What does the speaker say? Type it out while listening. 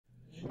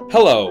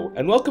Hello,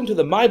 and welcome to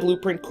the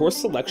myBlueprint course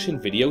selection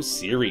video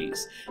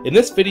series. In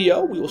this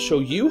video, we will show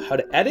you how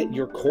to edit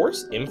your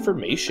course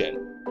information.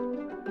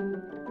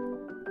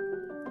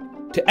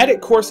 To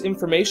edit course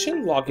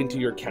information, log into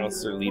your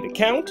Counselor Lead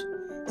account,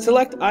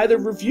 select either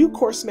Review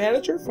Course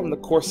Manager from the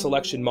Course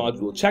Selection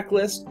Module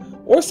checklist,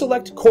 or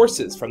select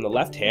Courses from the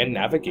left-hand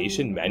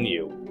navigation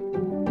menu.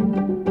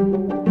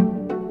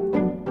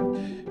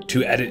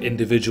 To edit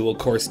individual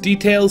course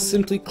details,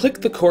 simply click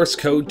the course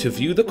code to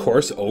view the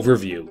course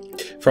overview.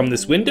 From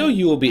this window,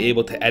 you will be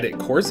able to edit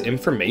course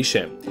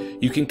information.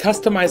 You can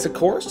customize a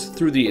course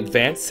through the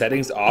Advanced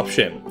Settings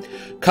option.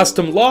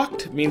 Custom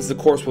Locked means the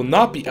course will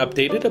not be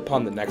updated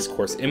upon the next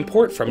course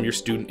import from your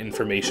student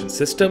information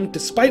system,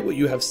 despite what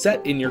you have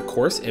set in your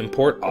course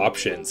import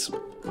options.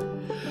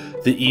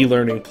 The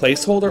e-learning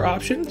placeholder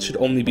option should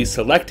only be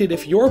selected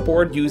if your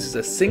board uses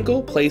a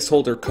single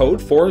placeholder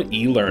code for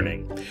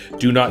e-learning.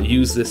 Do not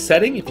use this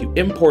setting if you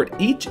import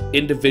each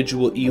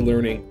individual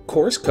e-learning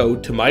course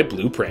code to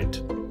myBlueprint.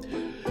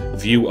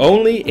 View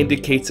Only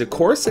indicates a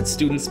course that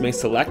students may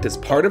select as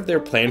part of their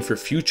plan for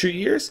future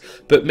years,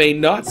 but may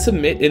not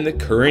submit in the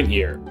current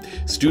year.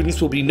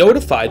 Students will be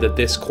notified that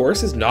this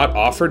course is not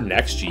offered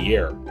next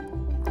year.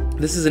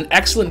 This is an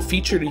excellent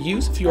feature to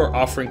use if you are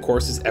offering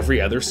courses every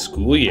other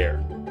school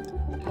year.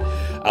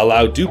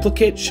 Allow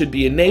Duplicate should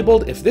be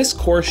enabled if this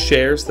course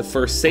shares the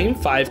first same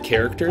 5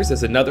 characters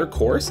as another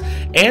course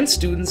and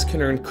students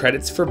can earn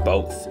credits for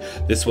both.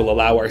 This will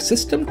allow our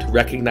system to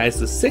recognize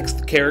the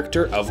 6th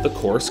character of the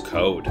course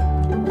code.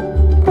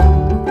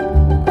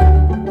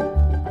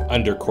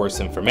 Under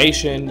Course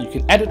Information, you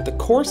can edit the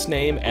course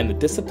name and the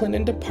discipline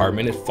and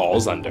department it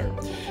falls under.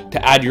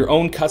 To add your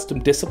own custom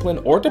discipline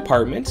or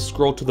department,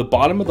 scroll to the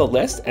bottom of the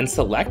list and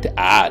select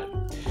Add.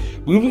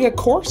 Moving a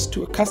course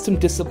to a custom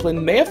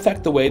discipline may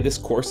affect the way this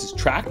course is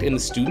tracked in the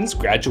student's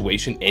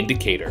graduation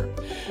indicator.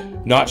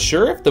 Not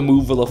sure if the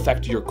move will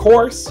affect your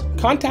course?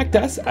 Contact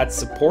us at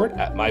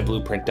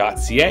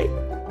support@myblueprint.ca.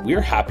 We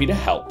are happy to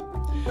help.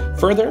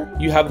 Further,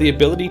 you have the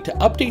ability to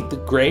update the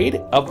grade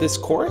of this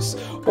course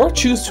or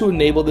choose to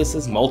enable this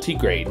as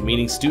multi-grade,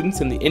 meaning students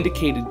in the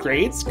indicated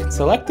grades can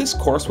select this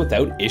course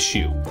without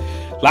issue.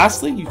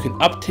 Lastly, you can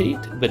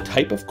update the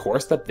type of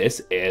course that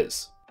this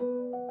is.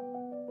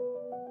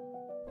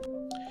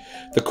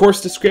 The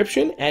course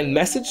description and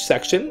message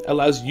section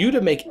allows you to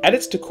make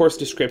edits to course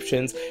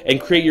descriptions and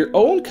create your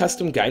own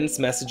custom guidance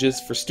messages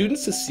for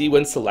students to see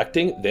when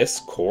selecting this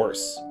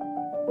course.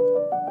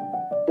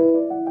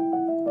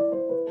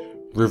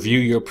 Review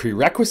your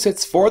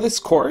prerequisites for this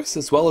course,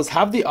 as well as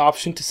have the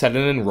option to set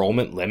an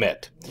enrollment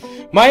limit.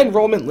 My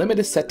enrollment limit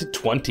is set to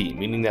 20,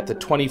 meaning that the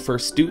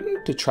 21st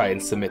student to try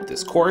and submit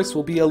this course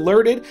will be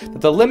alerted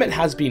that the limit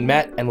has been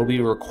met and will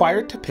be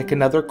required to pick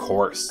another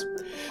course.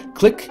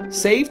 Click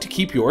Save to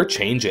keep your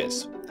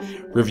changes.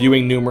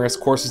 Reviewing numerous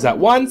courses at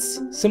once,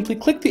 simply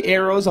click the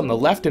arrows on the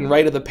left and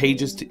right of the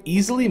pages to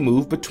easily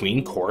move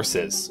between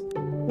courses.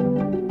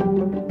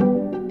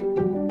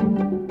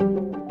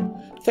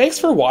 Thanks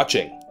for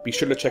watching. Be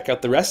sure to check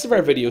out the rest of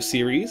our video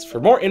series for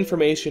more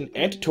information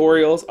and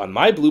tutorials on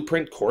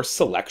myBlueprint course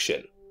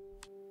selection.